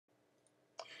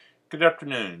Good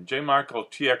afternoon. J. Michael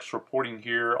TX reporting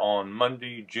here on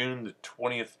Monday, June the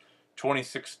 20th,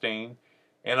 2016.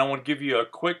 And I want to give you a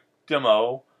quick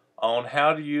demo on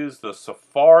how to use the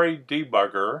Safari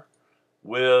Debugger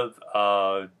with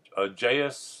a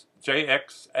JXA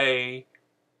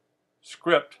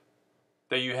script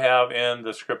that you have in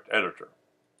the script editor.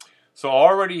 So I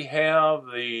already have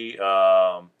the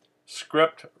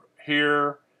script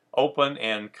here open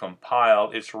and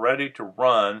compiled. It's ready to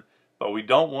run, but we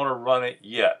don't want to run it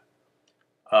yet.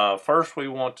 First, we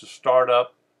want to start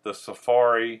up the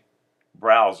Safari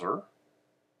browser.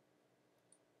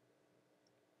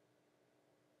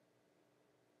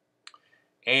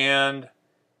 And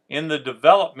in the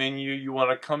develop menu, you want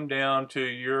to come down to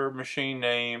your machine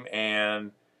name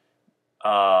and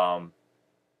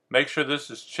make sure this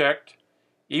is checked.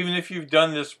 Even if you've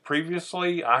done this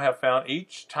previously, I have found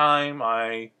each time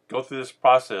I go through this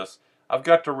process, I've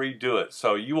got to redo it.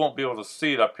 So you won't be able to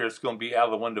see it up here. It's going to be out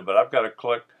of the window, but I've got to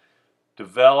click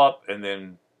develop and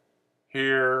then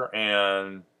here,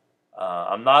 and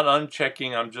I'm not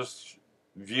unchecking, I'm just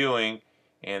viewing,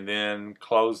 and then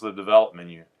close the develop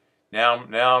menu. Now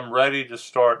I'm ready to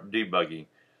start debugging.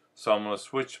 So I'm going to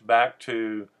switch back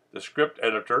to the script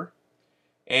editor.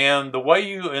 And the way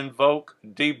you invoke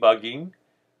debugging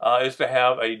is to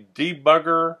have a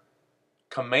debugger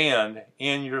command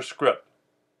in your script.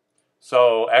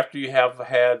 So after you have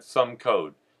had some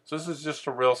code. So this is just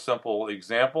a real simple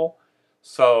example.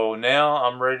 So now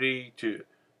I'm ready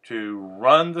to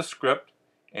run the script,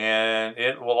 and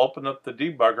it will open up the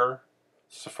debugger,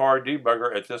 Safari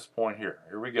Debugger, at this point here.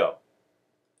 Here we go.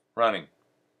 Running.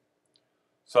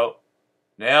 So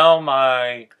now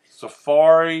my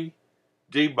Safari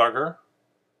Debugger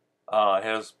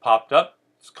has popped up.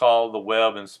 It's called the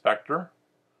Web Inspector,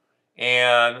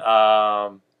 and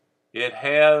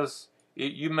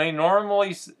you may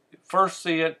normally first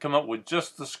see it come up with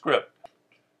just the script.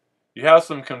 You have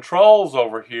some controls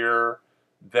over here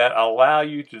that allow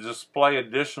you to display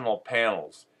additional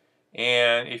panels,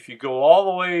 and if you go all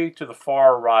the way to the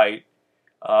far right,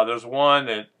 there's one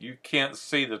that you can't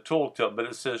see the tooltip, but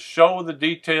it says show the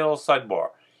details sidebar.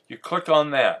 You click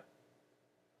on that.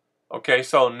 Okay,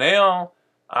 so now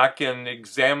I can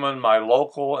examine my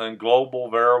local and global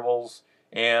variables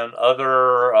and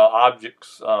other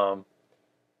objects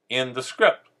in the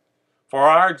script. For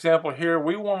our example here,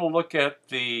 we want to look at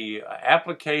the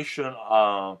application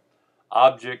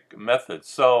object method.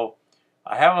 So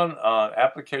I have an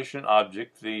application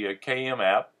object, the KM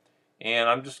app, and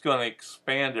I'm just going to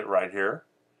expand it right here.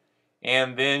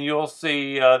 And then you'll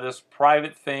see this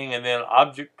private thing and then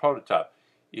object prototype.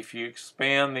 If you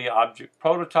expand the object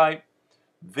prototype,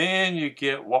 then you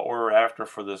get what we're after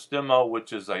for this demo,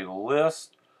 which is a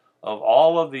list of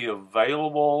all of the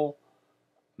available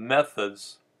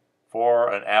methods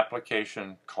for an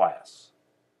application class.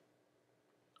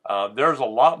 There's a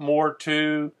lot more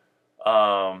to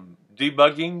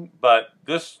debugging, but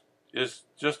this is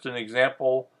just an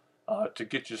example to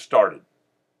get you started.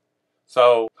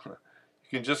 So you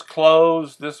can just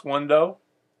close this window,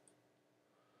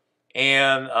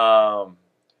 and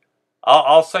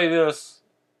I'll say this,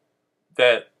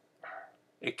 that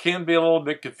it can be a little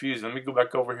bit confusing. Let me go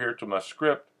back over here to my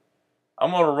script.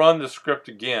 I'm going to run the script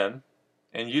again,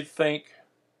 and you'd think,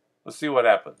 let's see what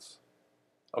happens.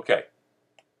 Okay.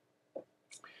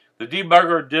 The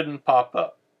debugger didn't pop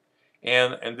up.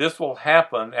 And this will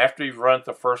happen after you've run it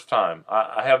the first time.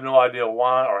 I have no idea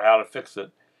why or how to fix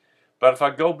it. But if I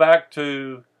go back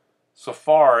to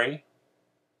Safari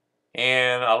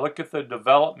and I look at the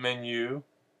develop menu,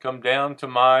 come down to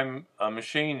my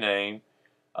machine name,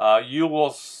 you will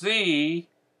see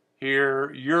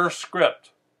here your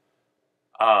script.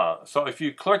 So if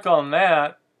you click on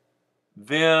that,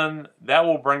 then that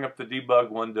will bring up the debug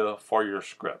window for your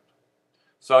script.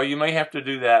 So you may have to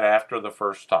do that after the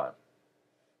first time.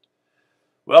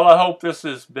 Well, I hope this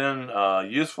has been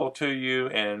useful to you,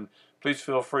 and please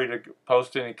feel free to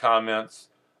post any comments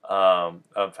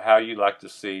of how you'd like to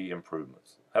see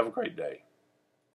improvements. Have a great day.